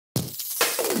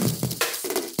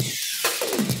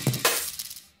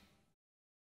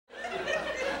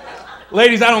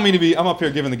Ladies, I don't mean to be. I'm up here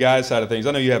giving the guys side of things.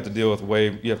 I know you have to deal with way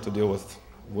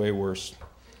worse.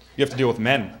 You have to deal with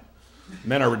men.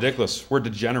 Men are ridiculous. We're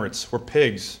degenerates. We're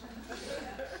pigs.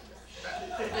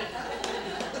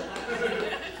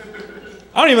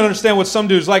 I don't even understand what some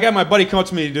dudes like. I had my buddy come up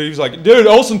to me, dude. He was like, "Dude,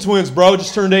 Olsen twins, bro.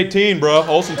 Just turned 18, bro.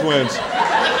 Olsen twins."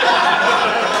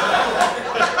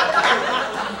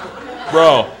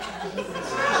 Bro.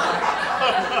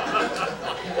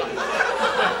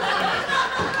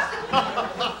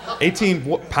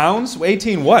 £18 pounds?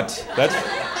 18 what? Is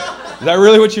that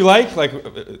really what you like? Like,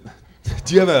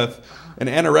 do you have an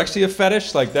anorexia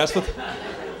fetish? Like, that's what...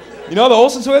 You know, the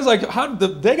Olsen twins, like,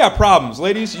 they got problems.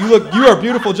 Ladies, you are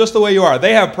beautiful just the way you are.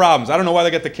 They have problems. I don't know why they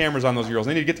get the cameras on those girls.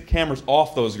 They need to get the cameras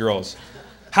off those girls.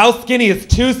 How skinny is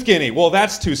too skinny? Well,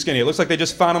 that's too skinny. It looks like they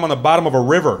just found them on the bottom of a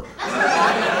river.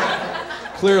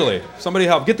 Clearly. Somebody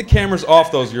help. Get the cameras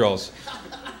off those girls.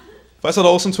 If I saw the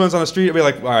Olsen twins on the street, I'd be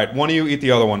like, all right, one of you eat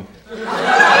the other one.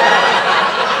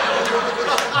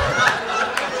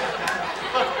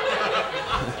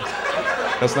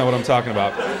 That's not what I'm talking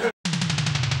about.